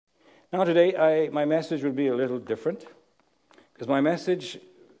Now today, my message will be a little different, because my message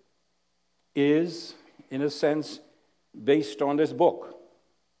is, in a sense, based on this book.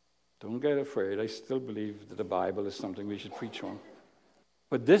 Don't get afraid. I still believe that the Bible is something we should preach on.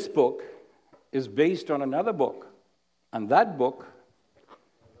 But this book is based on another book, and that book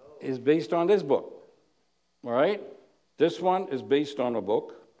is based on this book. All right? This one is based on a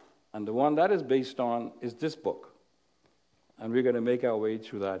book, and the one that is based on is this book. And we're going to make our way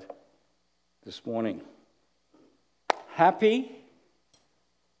through that this morning. Happy?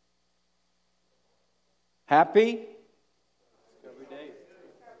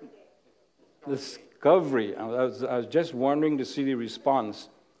 Discovery. I was just wondering to see the response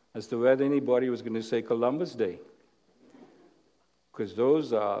as to whether anybody was going to say Columbus Day. Because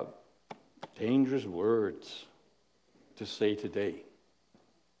those are dangerous words to say today.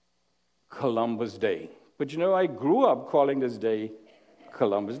 Columbus Day. But you know, I grew up calling this day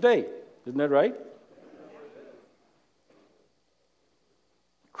Columbus Day. Isn't that right?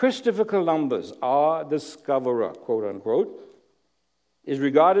 Christopher Columbus, our discoverer, quote unquote, is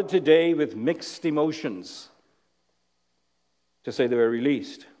regarded today with mixed emotions, to say the very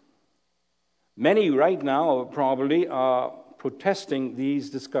least. Many right now probably are protesting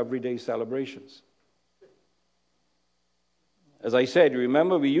these Discovery Day celebrations. As I said, you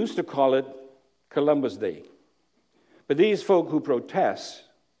remember we used to call it Columbus Day. But these folk who protest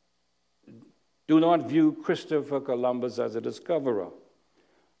do not view Christopher Columbus as a discoverer,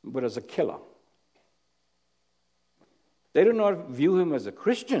 but as a killer. They do not view him as a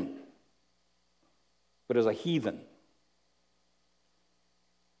Christian, but as a heathen.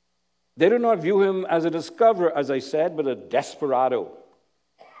 They do not view him as a discoverer, as I said, but a desperado.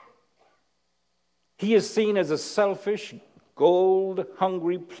 He is seen as a selfish,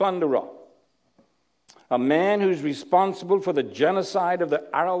 gold-hungry plunderer, a man who's responsible for the genocide of the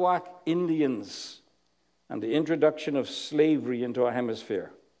Arawak Indians and the introduction of slavery into our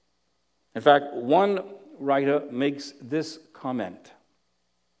hemisphere. In fact, one writer makes this comment: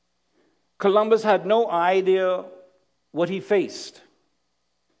 Columbus had no idea what he faced.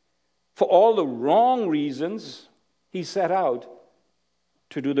 For all the wrong reasons, he set out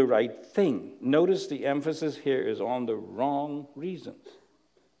to do the right thing. Notice the emphasis here is on the wrong reasons.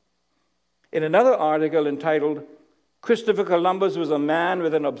 In another article entitled, Christopher Columbus was a man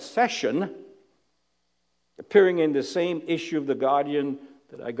with an obsession, appearing in the same issue of The Guardian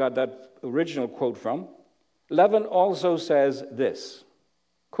that I got that original quote from, Levin also says this,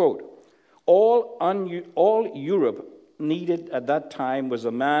 quote, all Europe needed at that time was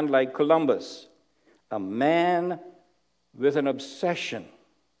a man like Columbus, a man with an obsession.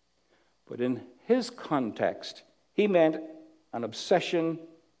 But in his context, he meant an obsession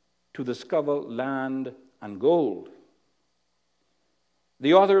to discover land and gold.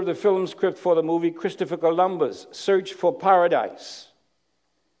 The author of the film script for the movie Christopher Columbus, Search for Paradise,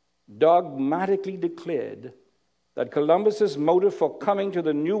 dogmatically declared that Columbus's motive for coming to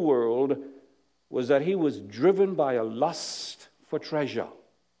the New World was that he was driven by a lust for treasure.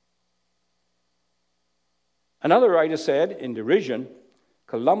 Another writer said, in derision,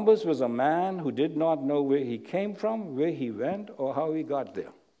 Columbus was a man who did not know where he came from, where he went, or how he got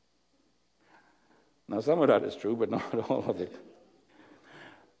there. Now, some of that is true, but not all of it.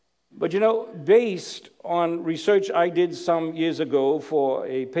 But you know, based on research I did some years ago for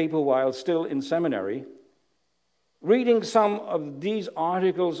a paper while still in seminary, reading some of these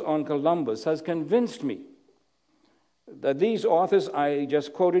articles on Columbus has convinced me that these authors I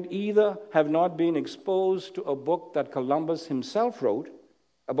just quoted either have not been exposed to a book that Columbus himself wrote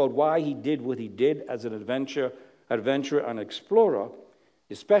about why he did what he did as an adventurer and explorer,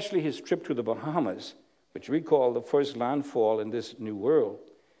 especially his trip to the Bahamas, which we call the first landfall in this new world.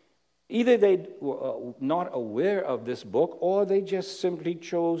 Either they were not aware of this book, or they just simply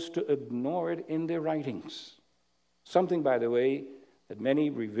chose to ignore it in their writings. Something, by the way, that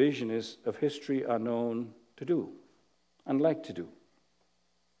many revisionists of history are known to do and like to do.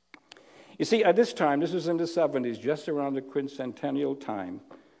 You see, at this time, this was in the 70s, just around the quincentennial time,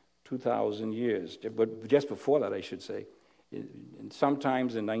 2,000 years, but just before that, I should say,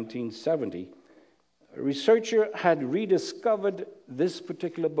 sometimes in 1970, a researcher had rediscovered this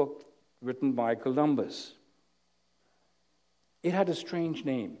particular book written by Columbus. It had a strange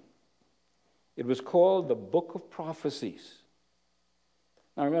name. It was called the Book of Prophecies.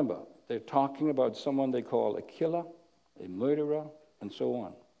 Now remember, they're talking about someone they call a killer, a murderer, and so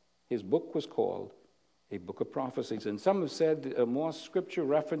on. His book was called a Book of Prophecies. And some have said there are more scripture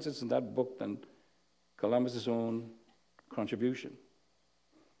references in that book than Columbus's own contribution.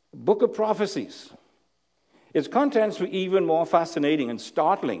 Book of Prophecies. Its contents were even more fascinating and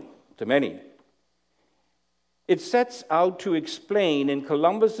startling to many. It sets out to explain, in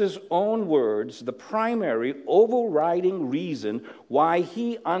Columbus's own words, the primary overriding reason why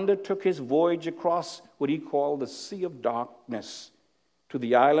he undertook his voyage across what he called the Sea of Darkness to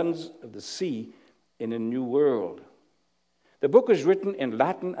the islands of the sea in a new world. The book is written in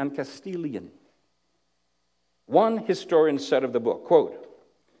Latin and Castilian. One historian said of the book, quote,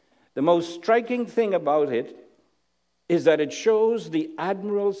 "The most striking thing about it is that it shows the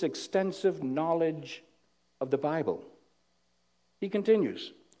admiral's extensive knowledge of the Bible." He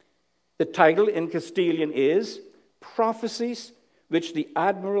continues, "The title in Castilian is Prophecies which the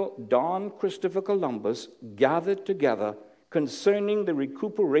Admiral Don Christopher Columbus gathered together concerning the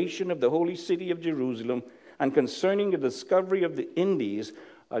recuperation of the holy city of Jerusalem and concerning the discovery of the Indies,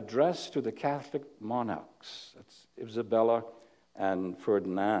 addressed to the Catholic monarchs." That's Isabella and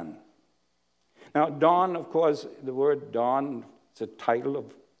Ferdinand. Now, Don, of course, the word Don, it's a title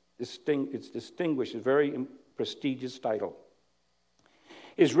of it's distinguished, a very prestigious title.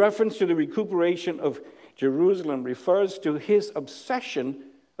 His reference to the recuperation of Jerusalem refers to his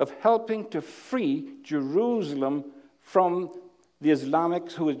obsession of helping to free Jerusalem from the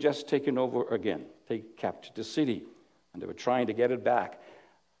Islamics who had just taken over again. They captured the city, and they were trying to get it back.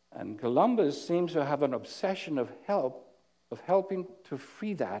 And Columbus seems to have an obsession of helping to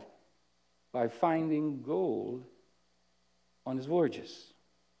free that by finding gold on his voyages.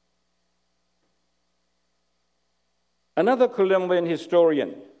 Another Columbian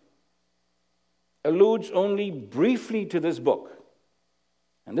historian alludes only briefly to this book.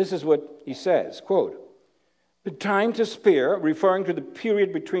 And this is what he says, quote, "The time to spare," referring to the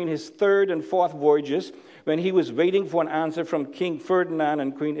period between his third and fourth voyages, when he was waiting for an answer from King Ferdinand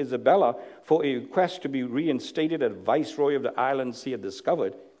and Queen Isabella for a request to be reinstated as viceroy of the islands he had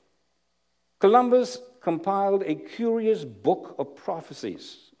discovered, Columbus compiled a curious book of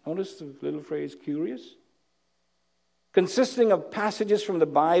prophecies. Notice the little phrase, curious? Consisting of passages from the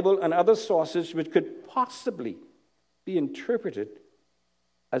Bible and other sources which could possibly be interpreted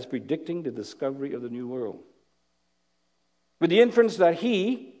as predicting the discovery of the New World. With the inference that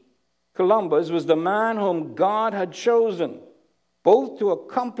he, Columbus, was the man whom God had chosen, both to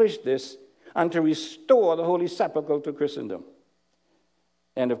accomplish this and to restore the Holy Sepulchre to Christendom.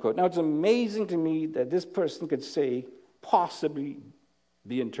 End of quote. Now, it's amazing to me that this person could say, possibly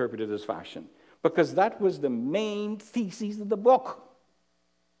be interpreted this fashion, because that was the main thesis of the book.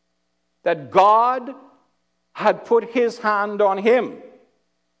 That God had put his hand on him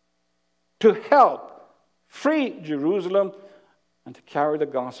to help free Jerusalem and to carry the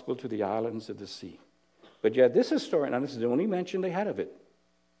gospel to the islands of the sea. But yet this historian, and this is the only mention they had of it,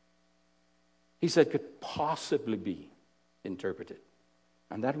 he said could possibly be interpreted.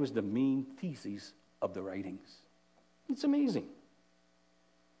 And that was the main thesis of the writings. It's amazing.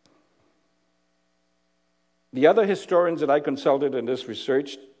 The other historians that I consulted in this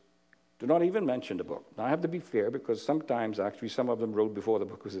research do not even mention the book. Now, I have to be fair, because sometimes, actually, some of them wrote before the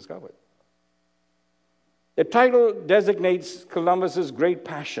book was discovered. The title designates Columbus's great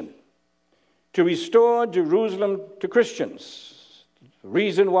passion to restore Jerusalem to Christians, the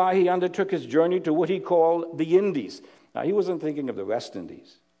reason why he undertook his journey to what he called the Indies. Now, he wasn't thinking of the West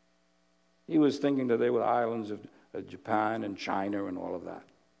Indies. He was thinking that they were islands of Japan and China and all of that.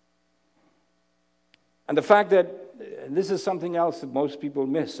 And the fact that, and this is something else that most people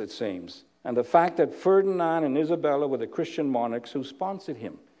miss, it seems, and the fact that Ferdinand and Isabella were the Christian monarchs who sponsored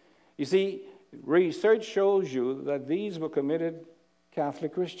him. You see, research shows you that these were committed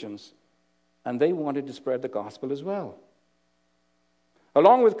Catholic Christians, and they wanted to spread the gospel as well.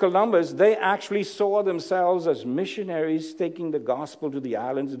 Along with Columbus, they actually saw themselves as missionaries taking the gospel to the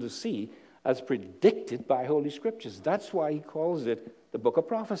islands of the sea, as predicted by Holy Scriptures. That's why he calls it the Book of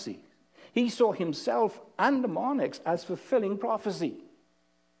Prophecy. He saw himself and the monarchs as fulfilling prophecy.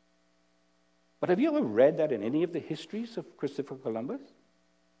 But have you ever read that in any of the histories of Christopher Columbus?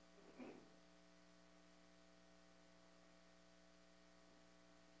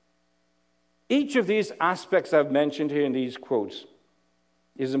 Each of these aspects I've mentioned here in these quotes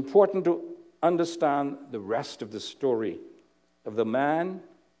is important to understand the rest of the story of the man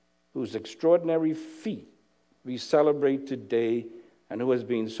whose extraordinary feat we celebrate today and who has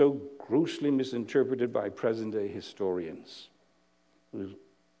been so grossly misinterpreted by present-day historians.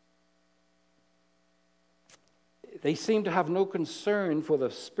 They seem to have no concern for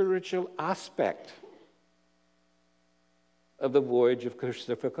the spiritual aspect of the voyage of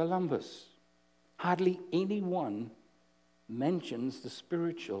Christopher Columbus. Hardly anyone mentions the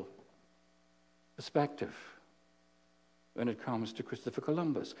spiritual perspective when it comes to Christopher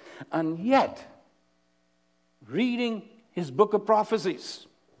Columbus. And yet, reading his book of prophecies,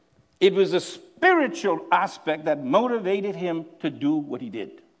 It was a spiritual aspect that motivated him to do what he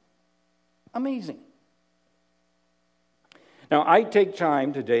did. Amazing. Now, I take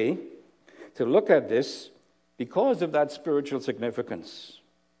time today to look at this because of that spiritual significance.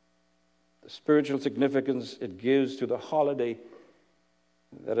 The spiritual significance it gives to the holiday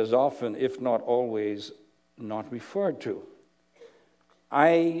that is often, if not always, not referred to.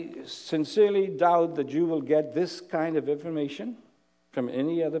 I sincerely doubt that you will get this kind of information from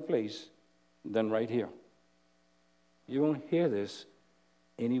any other place than right here. You won't hear this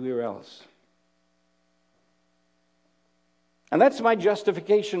anywhere else. And that's my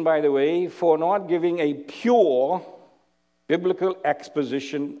justification, by the way, for not giving a pure biblical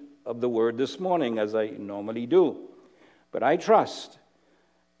exposition of the word this morning, as I normally do. But I trust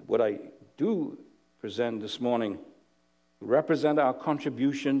what I do present this morning represent our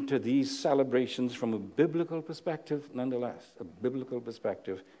contribution to these celebrations from a biblical perspective, nonetheless, a biblical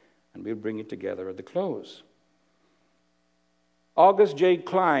perspective, and we'll bring it together at the close. August J.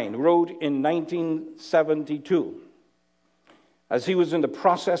 Klein wrote in 1972, as he was in the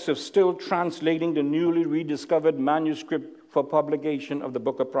process of still translating the newly rediscovered manuscript for publication of the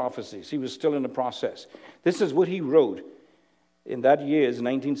Book of Prophecies. He was still in the process. This is what he wrote in that year's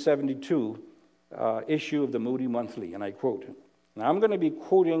 1972 issue of the Moody Monthly, and I quote. Now, I'm going to be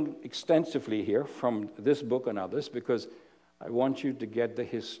quoting extensively here from this book and others because I want you to get the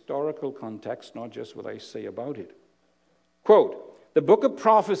historical context, not just what I say about it. Quote, "The Book of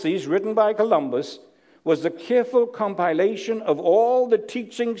Prophecies written by Columbus was a careful compilation of all the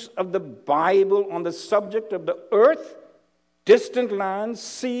teachings of the Bible on the subject of the earth, distant lands,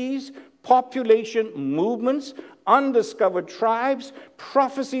 seas, population movements, undiscovered tribes,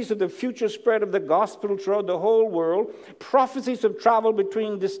 prophecies of the future spread of the gospel throughout the whole world, prophecies of travel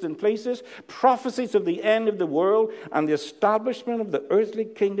between distant places, prophecies of the end of the world, and the establishment of the earthly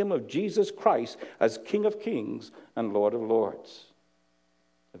kingdom of Jesus Christ as King of Kings and Lord of Lords."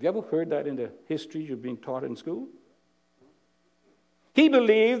 Have you ever heard that in the history you've been taught in school? He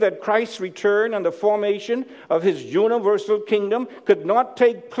believed that Christ's return and the formation of his universal kingdom could not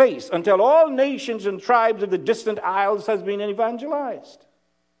take place until all nations and tribes of the distant isles has been evangelized.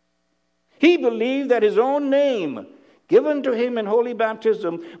 He believed that his own name, given to him in holy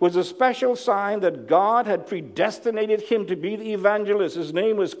baptism, was a special sign that God had predestinated him to be the evangelist. His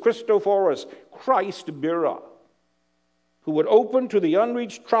name was Christophorus, Christ-bearer, who would open to the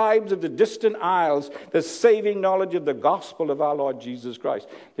unreached tribes of the distant isles the saving knowledge of the gospel of our Lord Jesus Christ.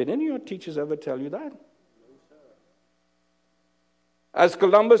 Did any of your teachers ever tell you that? As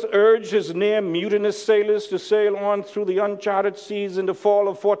Columbus urged his near mutinous sailors to sail on through the uncharted seas in the fall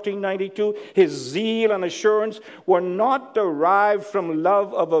of 1492, his zeal and assurance were not derived from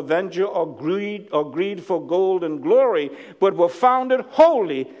love of adventure or greed for gold and glory, but were founded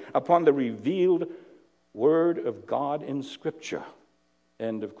wholly upon the revealed Word of God in Scripture.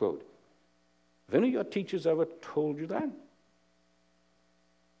 End of quote. Have any of your teachers ever told you that?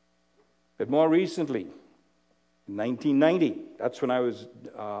 But more recently, in 1990, that's when I was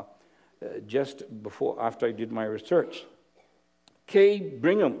after I did my research, K.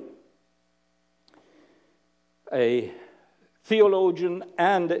 Brigham, a theologian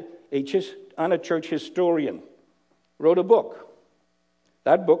and a church historian, wrote a book.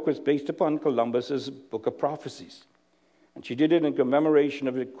 That book was based upon Columbus's Book of Prophecies. And she did it in commemoration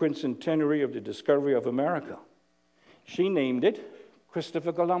of the quincentenary of the discovery of America. She named it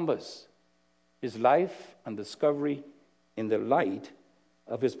Christopher Columbus, his life and discovery in the light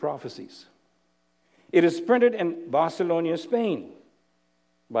of his prophecies. It is printed in Barcelona, Spain,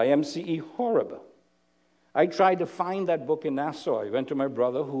 by M.C.E. Horeb. I tried to find that book in Nassau. I went to my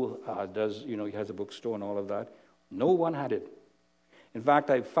brother who he has a bookstore and all of that. No one had it. In fact,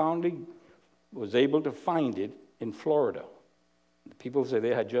 I was able to find it in Florida. People say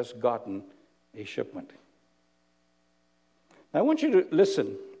they had just gotten a shipment. Now, I want you to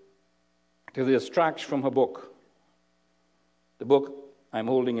listen to the extracts from her book. The book I'm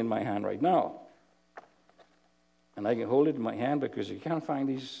holding in my hand right now. And I can hold it in my hand because you can't find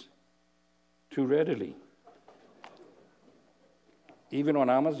these too readily. Even on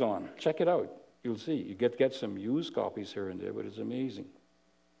Amazon. Check it out. You'll see. You get some used copies here and there, but it's amazing.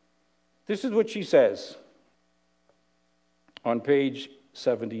 This is what she says on page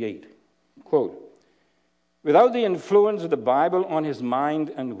 78. Quote, "Without the influence of the Bible on his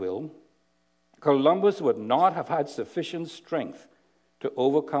mind and will, Columbus would not have had sufficient strength to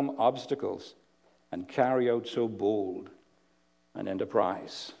overcome obstacles and carry out so bold an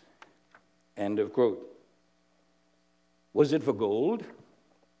enterprise." End of quote. Was it for gold,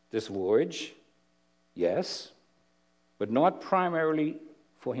 this voyage? Yes, but not primarily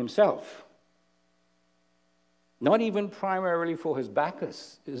for himself. Not even primarily for his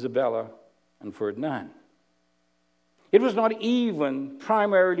backers, Isabella and Ferdinand. It was not even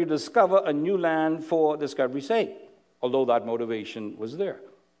primarily to discover a new land for discovery's sake, although that motivation was there.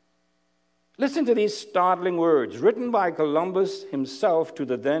 Listen to these startling words written by Columbus himself to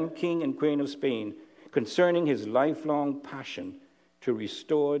the then King and Queen of Spain concerning his lifelong passion to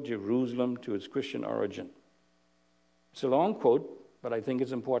restore Jerusalem to its Christian origin. It's a long quote, but I think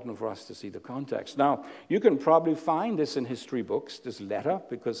it's important for us to see the context. Now, you can probably find this in history books, this letter,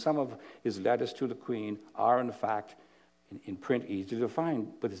 because some of his letters to the Queen are, in fact, in print, easy to find,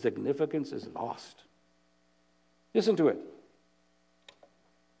 but the significance is lost. Listen to it.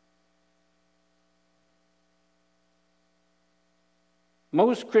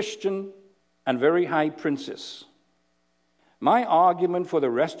 Most Christian and very high princes, my argument for the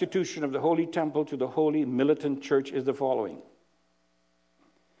restitution of the Holy Temple to the Holy Militant Church is the following.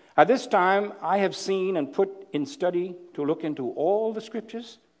 At this time, I have seen and put in study to look into all the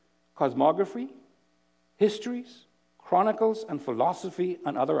scriptures, cosmography, histories, chronicles, and philosophy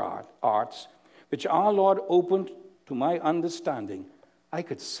and other arts, which our Lord opened to my understanding. I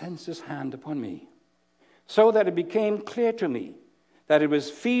could sense his hand upon me, so that it became clear to me that it was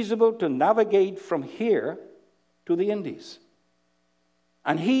feasible to navigate from here to the Indies.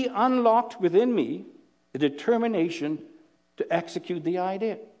 And he unlocked within me the determination to execute the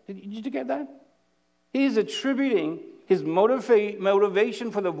idea. Did you get that? He's attributing his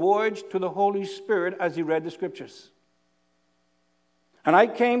motivation for the voyage to the Holy Spirit as he read the scriptures. And I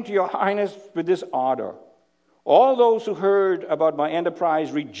came to your highness with this ardor. All those who heard about my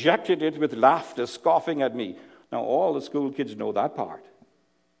enterprise rejected it with laughter, scoffing at me. Now, all the school kids know that part.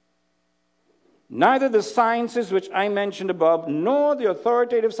 Neither the sciences which I mentioned above, nor the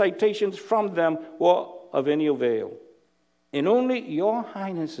authoritative citations from them were of any avail. In only your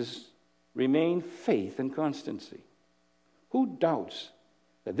highnesses remain faith and constancy. Who doubts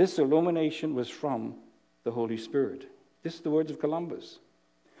that this illumination was from the Holy Spirit? This is the words of Columbus.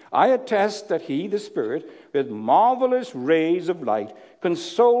 I attest that he, the Spirit, with marvelous rays of light,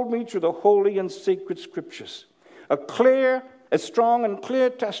 consoled me through the holy and sacred scriptures. A strong and clear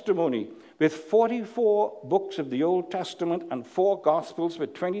testimony with 44 books of the Old Testament and 4 Gospels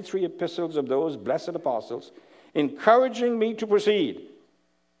with 23 epistles of those blessed apostles, encouraging me to proceed.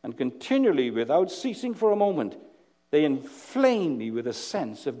 And continually, without ceasing for a moment, they inflame me with a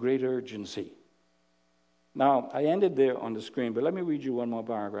sense of great urgency. Now, I ended there on the screen, but let me read you one more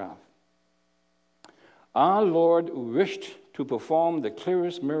paragraph. Our Lord wished to perform the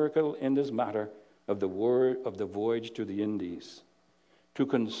clearest miracle in this matter of the voyage to the Indies, to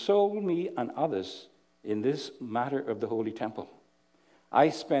console me and others in this matter of the Holy Temple. I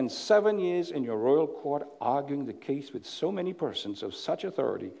spent 7 years in your royal court arguing the case with so many persons of such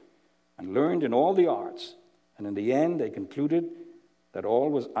authority and learned in all the arts, and in the end they concluded that all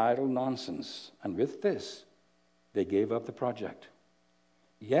was idle nonsense, and with this they gave up the project.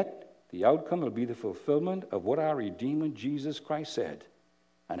 Yet the outcome will be the fulfillment of what our Redeemer Jesus Christ said,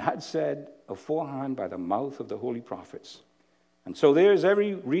 and had said aforehand by the mouth of the holy prophets. And so there is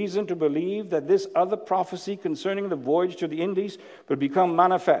every reason to believe that this other prophecy concerning the voyage to the Indies will become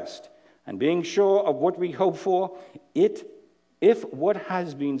manifest. And being sure of what we hope for, if what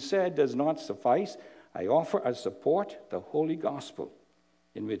has been said does not suffice, I offer as support the Holy Gospel,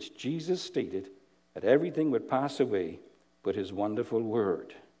 in which Jesus stated that everything would pass away but his wonderful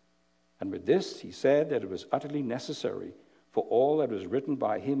word. And with this, he said that it was utterly necessary for all that was written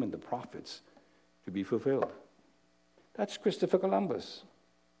by him and the prophets to be fulfilled. That's Christopher Columbus.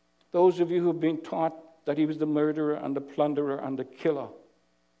 Those of you who have been taught that he was the murderer and the plunderer and the killer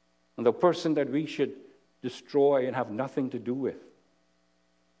and the person that we should destroy and have nothing to do with.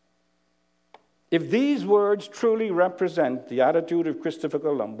 If these words truly represent the attitude of Christopher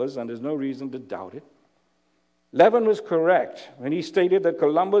Columbus, and there's no reason to doubt it, Levin was correct when he stated that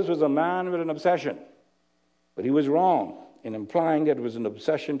Columbus was a man with an obsession. But he was wrong in implying that it was an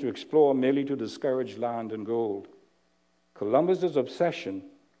obsession to explore merely to discourage land and gold. Columbus's obsession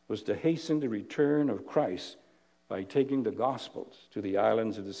was to hasten the return of Christ by taking the Gospels to the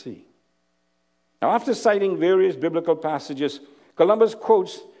islands of the sea. Now, after citing various biblical passages, Columbus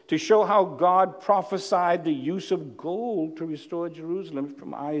quotes to show how God prophesied the use of gold to restore Jerusalem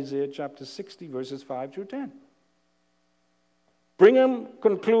from Isaiah chapter 60, verses 5 through 10. Brigham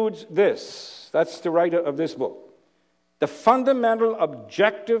concludes this, that's the writer of this book. The fundamental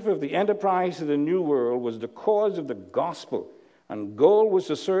objective of the enterprise of the New World was the cause of the gospel, and gold was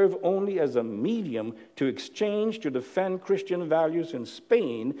to serve only as a medium to exchange to defend Christian values in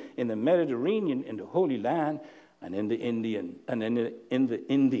Spain, in the Mediterranean, in the Holy Land, and in the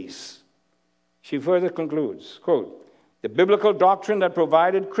Indies. She further concludes, quote, the biblical doctrine that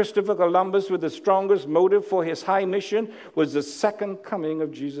provided Christopher Columbus with the strongest motive for his high mission was the second coming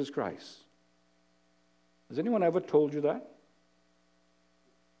of Jesus Christ. Has anyone ever told you that?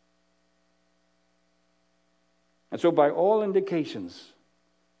 And so by all indications,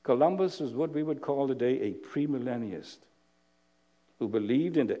 Columbus was what we would call today a premillennialist who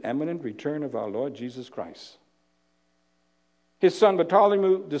believed in the imminent return of our Lord Jesus Christ. His son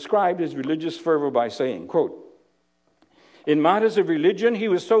Bartholomew described his religious fervor by saying, quote, in matters of religion, he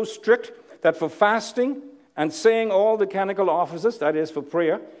was so strict that for fasting and saying all the canonical offices, that is, for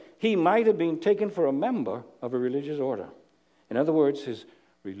prayer, he might have been taken for a member of a religious order. In other words, his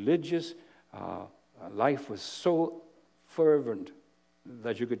religious life was so fervent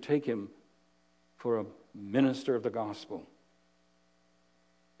that you could take him for a minister of the gospel.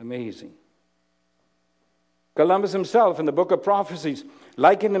 Amazing. Columbus himself, in the book of Prophecies,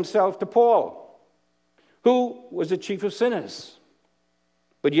 likened himself to Paul, who was the chief of sinners,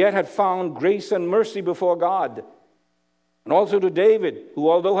 but yet had found grace and mercy before God. And also to David, who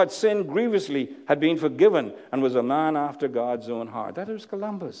although had sinned grievously, had been forgiven and was a man after God's own heart. That was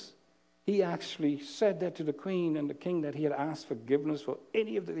Columbus. He actually said that to the queen and the king, that he had asked forgiveness for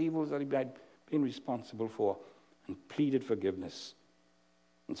any of the evils that he had been responsible for, and pleaded forgiveness.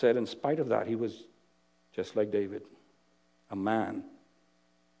 And said in spite of that, he was just like David, a man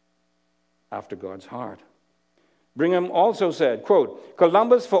after God's heart. Brigham also said, quote,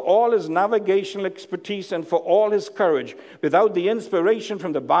 Columbus, for all his navigational expertise and for all his courage, without the inspiration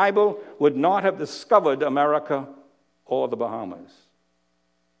from the Bible, would not have discovered America or the Bahamas.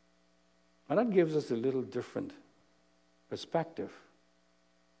 And that gives us a little different perspective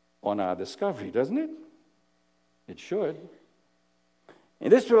on our discovery, doesn't it? It should. In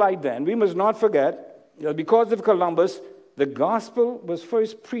this light, then, we must not forget that because of Columbus, the gospel was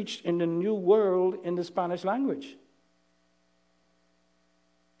first preached in the New World in the Spanish language.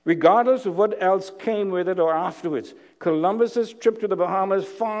 Regardless of what else came with it or afterwards, Columbus's trip to the Bahamas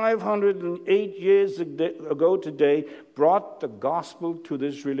 508 years ago today brought the gospel to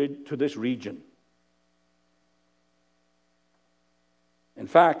this region. In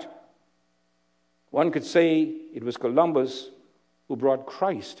fact, one could say it was Columbus who brought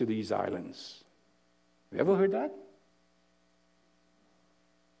Christ to these islands. Have you ever heard that?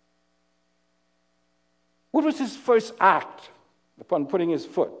 What was his first act upon putting his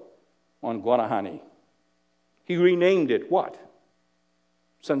foot on Guanahani? He renamed it what?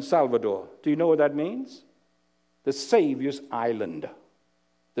 San Salvador. Do you know what that means? The Savior's Island.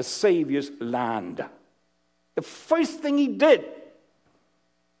 The Savior's land. The first thing he did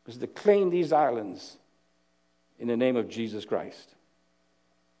was to claim these islands in the name of Jesus Christ.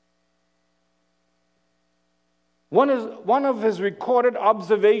 One of his recorded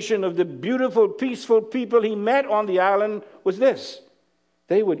observation of the beautiful, peaceful people he met on the island was this: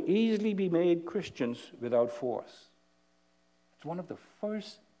 they would easily be made Christians without force. It's one of the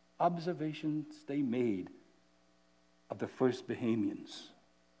first observations they made of the first Bahamians.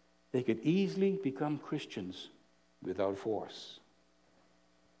 They could easily become Christians without force.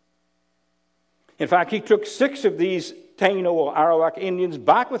 In fact, he took 6 of these Taino or Arawak Indians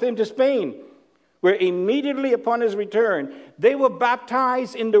back with him to Spain, where immediately upon his return, they were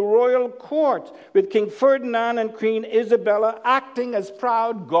baptized in the royal court with King Ferdinand and Queen Isabella acting as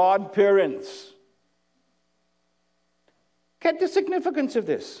proud godparents. Get the significance of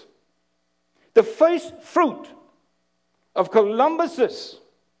this. The first fruit of Columbus's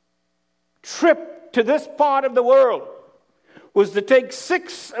trip to this part of the world was to take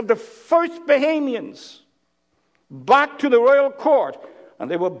 6 of the first Bahamians back to the royal court,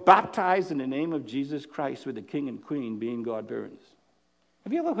 and they were baptized in the name of Jesus Christ, with the king and queen being godparents.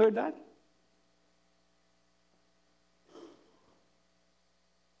 Have you ever heard that?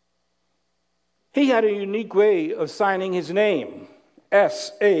 He had a unique way of signing his name,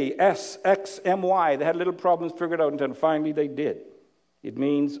 S-A-S-X-M-Y. They had little problems figured out until finally they did. It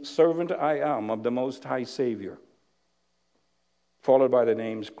means servant I am of the Most High Savior, followed by the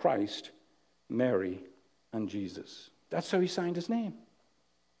names Christ, Mary, and Jesus. That's how he signed his name.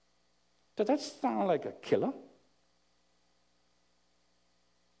 Does that sound like a killer?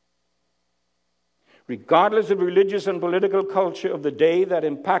 Regardless of religious and political culture of the day that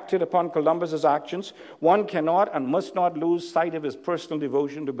impacted upon Columbus's actions, one cannot and must not lose sight of his personal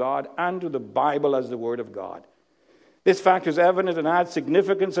devotion to God and to the Bible as the Word of God. This fact is evident and adds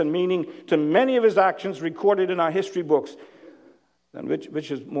significance and meaning to many of his actions recorded in our history books, and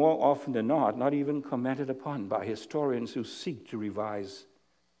which is more often than not even commented upon by historians who seek to revise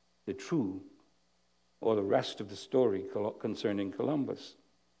the true or the rest of the story concerning Columbus.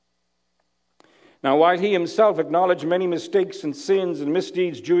 Now, while he himself acknowledged many mistakes and sins and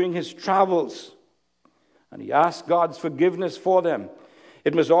misdeeds during his travels, and he asked God's forgiveness for them,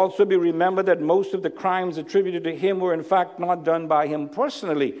 it must also be remembered that most of the crimes attributed to him were in fact not done by him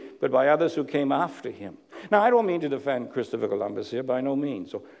personally, but by others who came after him. Now, I don't mean to defend Christopher Columbus here, by no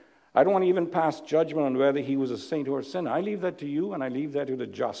means. So I don't want to even pass judgment on whether he was a saint or a sinner. I leave that to you, and I leave that to the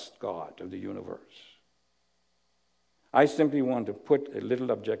just God of the universe. I simply want to put a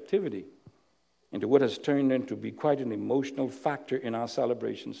little objectivity into what has turned into be quite an emotional factor in our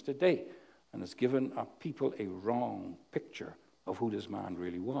celebrations today, and has given our people a wrong picture of who this man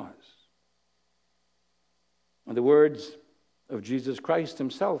really was. In the words of Jesus Christ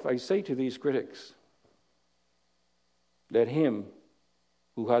himself, I say to these critics, let him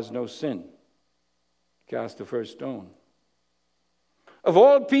who has no sin cast the first stone. Of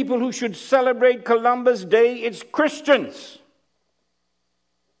all people who should celebrate Columbus Day, it's Christians.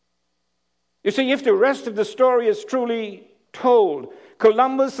 You see, if the rest of the story is truly told,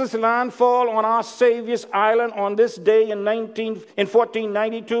 Columbus's landfall on our Savior's Island on this day in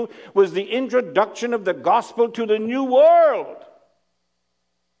 1492 was the introduction of the gospel to the New World.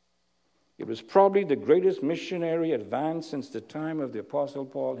 It was probably the greatest missionary advance since the time of the Apostle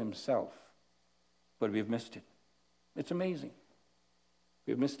Paul himself. But we've missed it. It's amazing.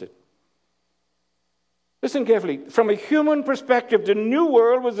 We've missed it. Listen carefully. From a human perspective, the New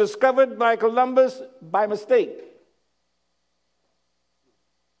World was discovered by Columbus by mistake.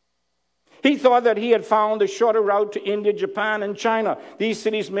 He thought that he had found the shorter route to India, Japan, and China, these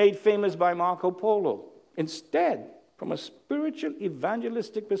cities made famous by Marco Polo. Instead, from a spiritual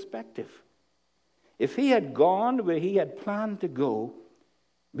evangelistic perspective, if he had gone where he had planned to go,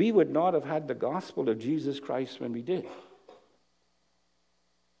 we would not have had the gospel of Jesus Christ when we did.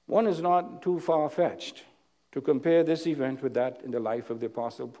 One is not too far-fetched to compare this event with that in the life of the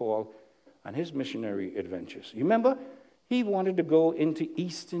Apostle Paul and his missionary adventures. You remember? He wanted to go into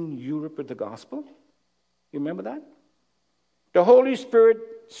Eastern Europe with the gospel. You remember that? The Holy Spirit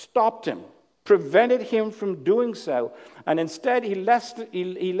stopped him, prevented him from doing so, and instead he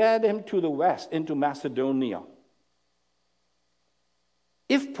led him to the west, into Macedonia.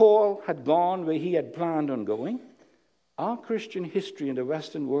 If Paul had gone where he had planned on going, our Christian history in the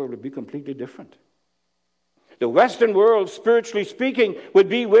Western world would be completely different. The Western world, spiritually speaking, would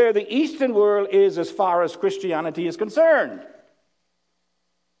be where the Eastern world is as far as Christianity is concerned.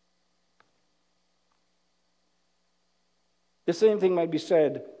 The same thing might be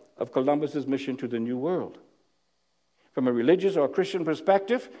said of Columbus's mission to the New World. From a religious or Christian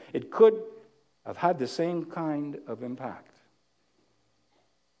perspective, it could have had the same kind of impact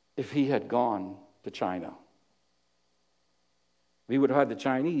if he had gone to China. We would have had the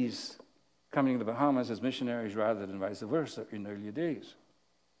Chinese coming to the Bahamas as missionaries rather than vice versa in earlier days.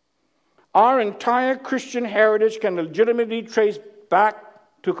 Our entire Christian heritage can legitimately trace back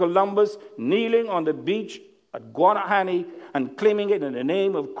to Columbus kneeling on the beach at Guanahani and claiming it in the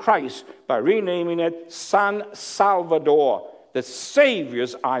name of Christ by renaming it San Salvador, the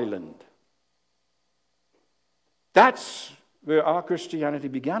Savior's Island. That's where our Christianity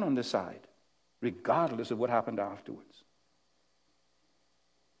began on this side, regardless of what happened afterwards.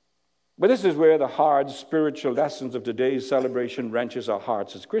 But this is where the hard spiritual lessons of today's celebration wrenches our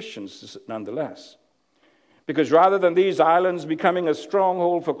hearts as Christians, nonetheless. Because rather than these islands becoming a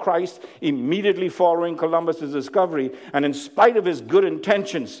stronghold for Christ immediately following Columbus's discovery, and in spite of his good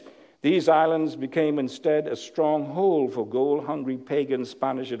intentions, these islands became instead a stronghold for gold-hungry pagan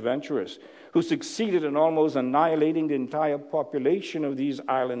Spanish adventurers who succeeded in almost annihilating the entire population of these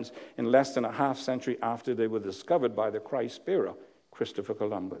islands in less than a half century after they were discovered by the Christ-bearer, Christopher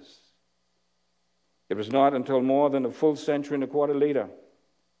Columbus. It was not until more than a full century and a quarter later,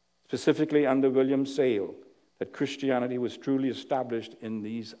 specifically under William Sale, that Christianity was truly established in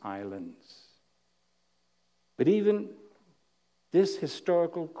these islands. But even this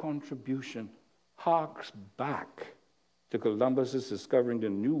historical contribution harks back to Columbus's discovering the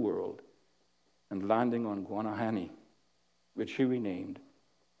New World and landing on Guanahani, which he renamed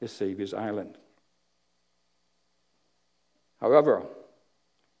the Savior's Island. However,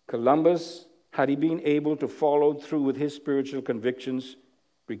 Columbus, had he been able to follow through with his spiritual convictions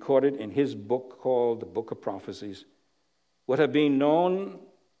recorded in his book called the Book of Prophecies, would have been known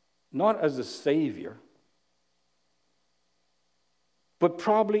not as the Savior, but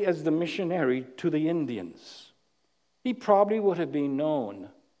probably as the missionary to the Indians. He probably would have been known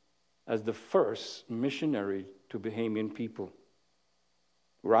as the first missionary to Bahamian people,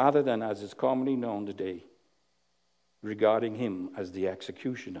 rather than as is commonly known today, regarding him as the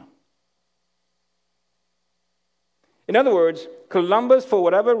executioner. In other words, Columbus, for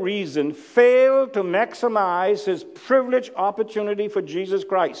whatever reason, failed to maximize his privileged opportunity for Jesus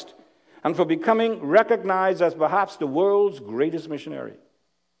Christ and for becoming recognized as perhaps the world's greatest missionary.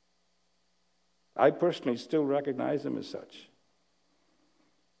 I personally still recognize him as such.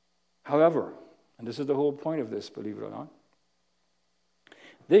 However, and this is the whole point of this, believe it or not,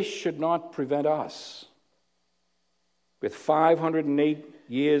 this should not prevent us, with 508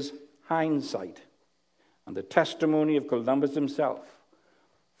 years hindsight and the testimony of Columbus himself,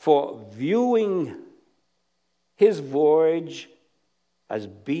 for viewing his voyage as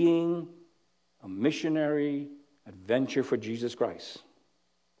being a missionary adventure for Jesus Christ.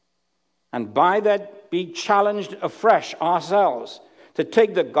 And by that be challenged afresh ourselves to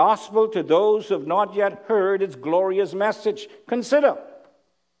take the gospel to those who have not yet heard its glorious message. Consider,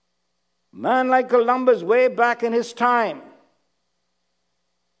 a man like Columbus way back in his time,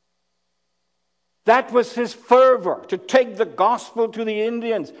 that was his fervor, to take the gospel to the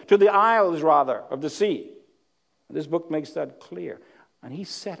Indians, to the isles rather, of the sea. This book makes that clear. And he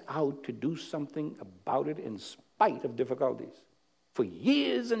set out to do something about it in spite of difficulties. For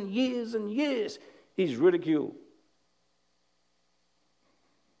years and years and years, he's ridiculed.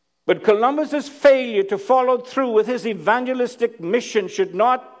 But Columbus's failure to follow through with his evangelistic mission should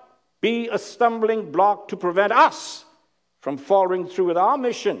not be a stumbling block to prevent us from following through with our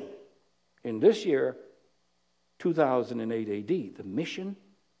mission in this year, 2008 AD. The mission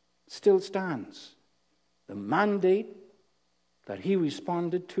still stands. The mandate that he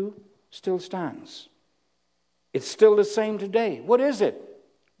responded to still stands. It's still the same today. What is it?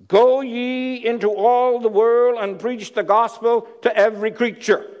 Go ye into all the world and preach the gospel to every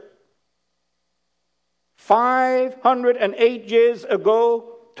creature. 508 years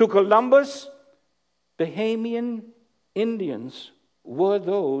ago to Columbus, Bahamian Indians were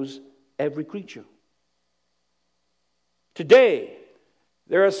those every creature. Today,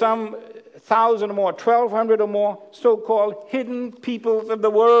 there are some 1,000 or more, 1,200 or more so-called hidden peoples of the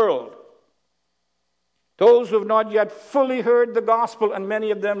world. Those who have not yet fully heard the gospel, and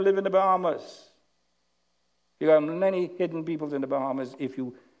many of them live in the Bahamas. You have many hidden peoples in the Bahamas if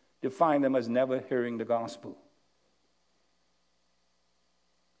you define them as never hearing the gospel.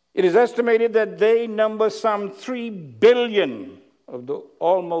 It is estimated that they number some 3 billion of the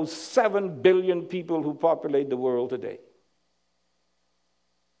almost 7 billion people who populate the world today.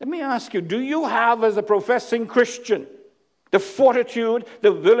 Let me ask you, do you have, as a professing Christian, the fortitude,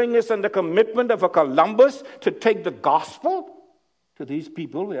 the willingness, and the commitment of a Columbus to take the gospel to these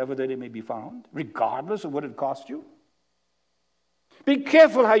people, wherever they may be found, regardless of what it costs you? Be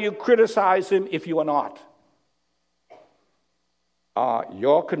careful how you criticize him if you are not. Are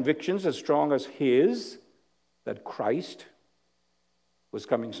your convictions as strong as his that Christ was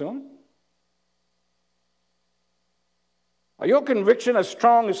coming soon? Are your conviction as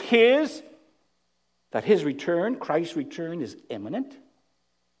strong as his that his return, Christ's return, is imminent?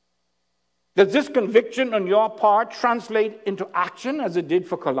 Does this conviction on your part translate into action as it did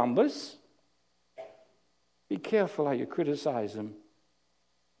for Columbus? Be careful how you criticize him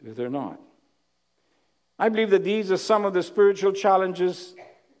if they're not. I believe that these are some of the spiritual challenges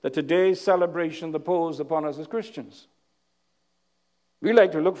that today's celebration pose upon us as Christians. We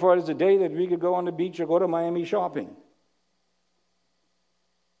like to look for it as a day that we could go on the beach or go to Miami shopping.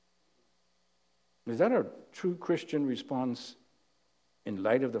 Is that a true Christian response in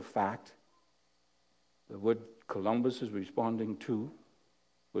light of the fact that what Columbus is responding to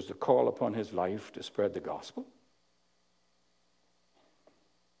was the call upon his life to spread the gospel?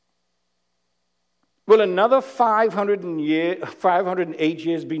 Will another 508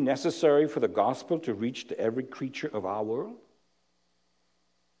 years be necessary for the gospel to reach to every creature of our world?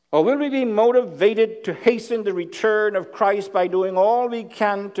 Or will we be motivated to hasten the return of Christ by doing all we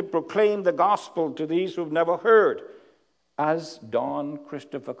can to proclaim the gospel to these who have never heard, as Don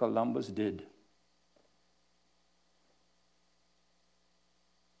Christopher Columbus did?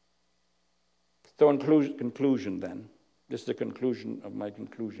 So in conclusion then, this is the conclusion of my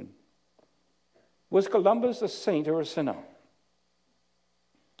conclusion. Was Columbus a saint or a sinner?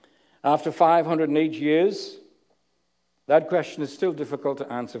 After 508 years, that question is still difficult to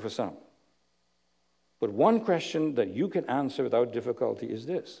answer for some. But one question that you can answer without difficulty is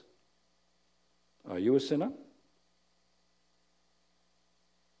this: are you a sinner?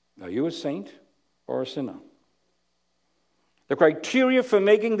 Are you a saint or a sinner? The criteria for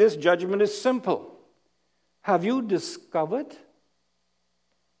making this judgment is simple. Have you discovered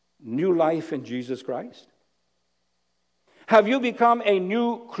new life in Jesus Christ? Have you become a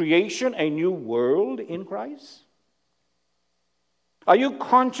new creation, a new world in Christ? Are you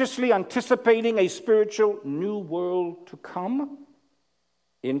consciously anticipating a spiritual new world to come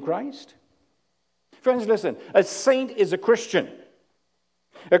in Christ? Friends, listen. A saint is a Christian.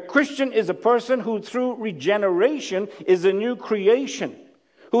 A Christian is a person who, through regeneration, is a new creation,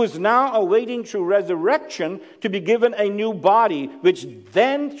 who is now awaiting through resurrection to be given a new body, which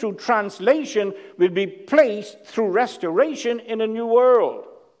then, through translation, will be placed through restoration in a new world,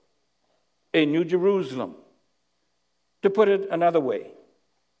 a new Jerusalem. To put it another way,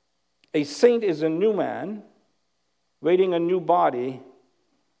 a saint is a new man waiting a new body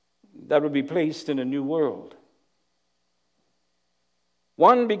that will be placed in a new world.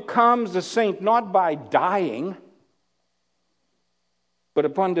 One becomes a saint not by dying, but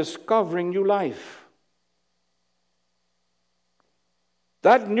upon discovering new life.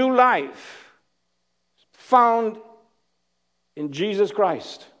 That new life found in Jesus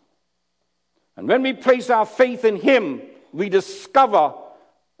Christ. And when we place our faith in Him, we discover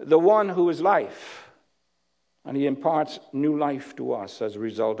the one who is life. And He imparts new life to us as a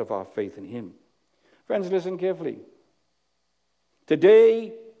result of our faith in Him. Friends, listen carefully.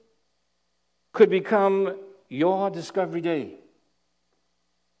 Today could become your discovery day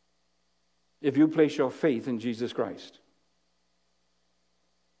if you place your faith in Jesus Christ.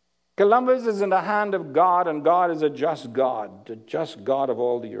 Columbus is in the hand of God, and God is a just God, the just God of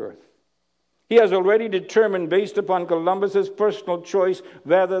all the earth. He has already determined, based upon Columbus's personal choice,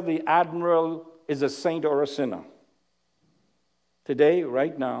 whether the admiral is a saint or a sinner. Today,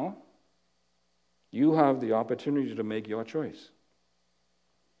 right now, you have the opportunity to make your choice.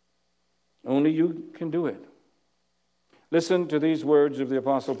 Only you can do it. Listen to these words of the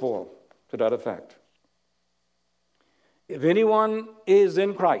Apostle Paul to that effect. If anyone is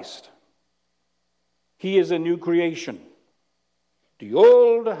in Christ, he is a new creation. The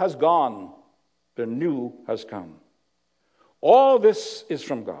old has gone, the new has come. All this is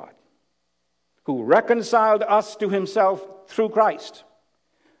from God, who reconciled us to Himself through Christ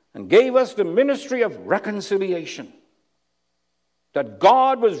and gave us the ministry of reconciliation. That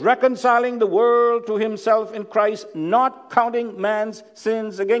God was reconciling the world to Himself in Christ, not counting man's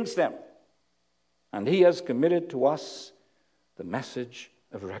sins against them. And He has committed to us the message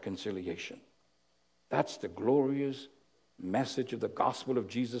of reconciliation. That's the glorious message of the gospel of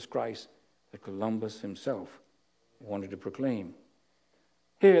Jesus Christ that Columbus himself wanted to proclaim.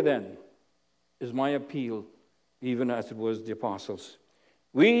 Here then is my appeal, even as it was the apostles.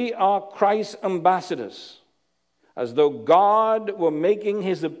 We are Christ's ambassadors, as though God were making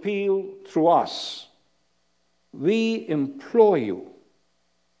His appeal through us. We implore you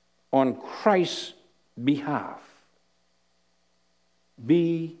on Christ's behalf,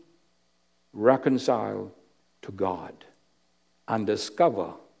 be reconciled to God and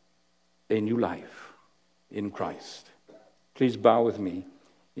discover a new life in Christ. Please bow with me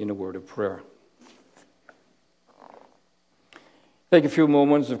in a word of prayer. Take a few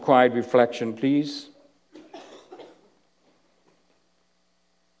moments of quiet reflection, please.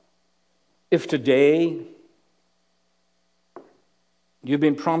 If today you've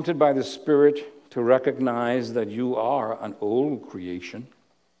been prompted by the Spirit to recognize that you are an old creation,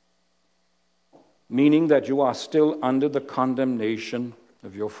 meaning that you are still under the condemnation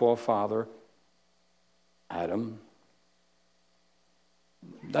of your forefather, Adam,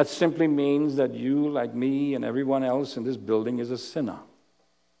 that simply means that you, like me and everyone else in this building, is a sinner,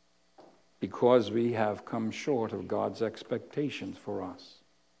 because we have come short of God's expectations for us,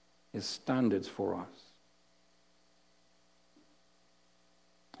 His standards for us.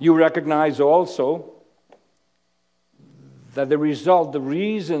 You recognize also that the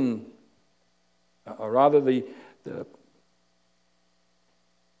reason, or rather the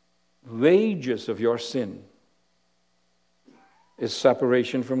wages of your sin is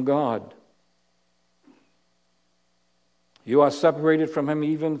separation from God. You are separated from Him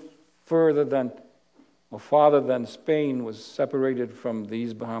even farther than Spain was separated from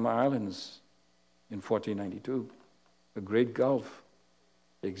these Bahama Islands in 1492. A great gulf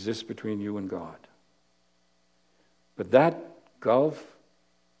exists between you and God. But that gulf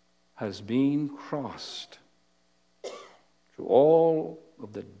has been crossed through all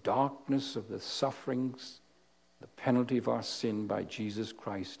of the darkness of the sufferings, the penalty of our sin by Jesus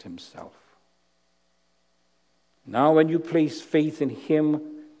Christ Himself. Now when you place faith in Him,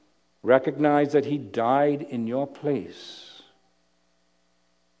 recognize that He died in your place.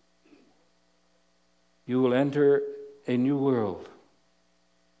 You will enter a new world,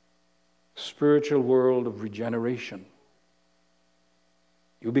 spiritual world of regeneration.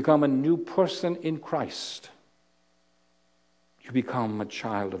 You become a new person in Christ. You become a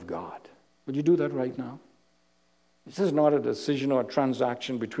child of God. Would you do that right now? This is not a decision or a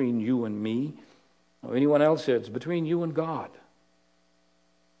transaction between you and me or anyone else here. It's between you and God.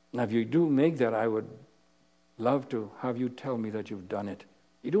 Now, if you do make that, I would love to have you tell me that you've done it.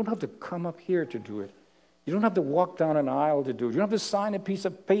 You don't have to come up here to do it. You don't have to walk down an aisle to do it. You don't have to sign a piece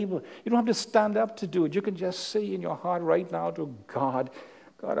of paper. You don't have to stand up to do it. You can just say in your heart right now to God,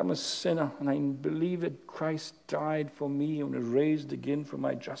 God, I'm a sinner, and I believe that Christ died for me and was raised again for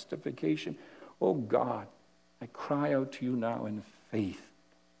my justification. Oh God, I cry out to you now in faith.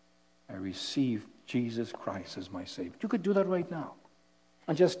 I receive Jesus Christ as my Savior. You could do that right now.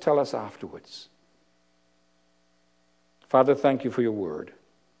 And just tell us afterwards. Father, thank you for your word.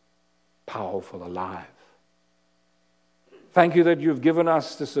 Powerful, alive. Thank you that you've given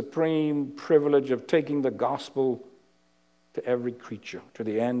us the supreme privilege of taking the gospel to every creature, to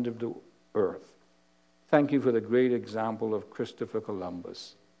the end of the earth. Thank you for the great example of Christopher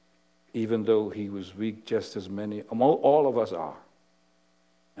Columbus, even though he was weak just as many, all of us are.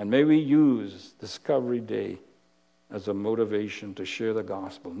 And may we use Discovery Day as a motivation to share the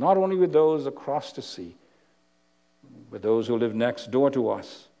gospel, not only with those across the sea, but those who live next door to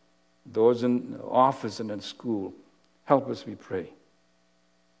us, those in the office and in school. Help us, we pray,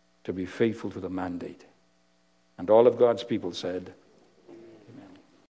 to be faithful to the mandate. And all of God's people said,